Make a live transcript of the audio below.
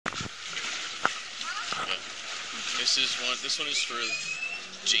This one is for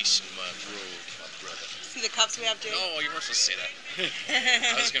Jason, my brother. See the cups we have, Jay? No, you weren't supposed to say that.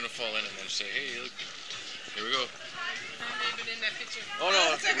 I was gonna fall in and then say, hey, look, here we go. Oh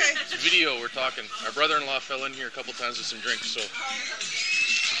no, it's okay. It's video. We're talking. Our brother-in-law fell in here a couple times with some drinks, so.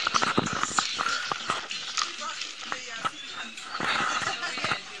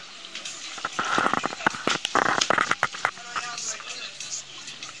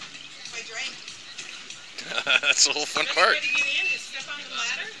 That's the whole fun part. Get in, just step on the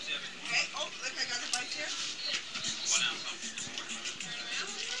ladder. Okay. Oh, look, I got the bike here.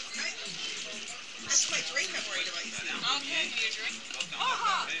 Okay. That's my drink I'm worried about. You see. Okay, your drink.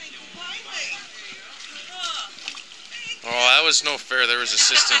 Thank you kindly. Oh, that was no fair. There was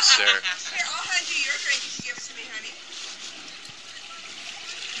assistance there. Here, I'll hand you your drink if you give it to me, honey.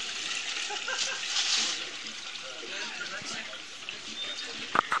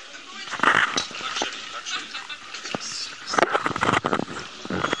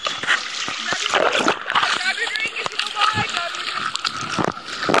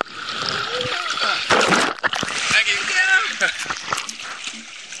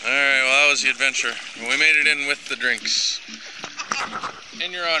 Alright, well that was the adventure. We made it in with the drinks.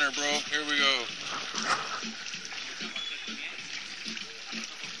 In your honor, bro. Here we go.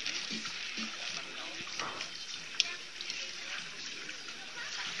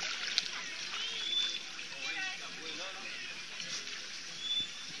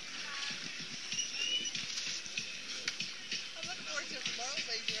 I'm looking forward to tomorrow's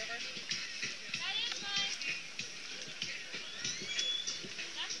lazy river.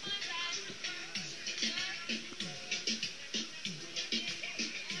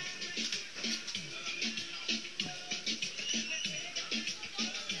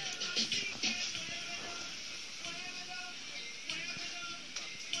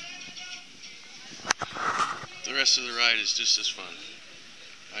 The rest of the ride is just as fun.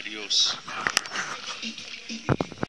 Adios.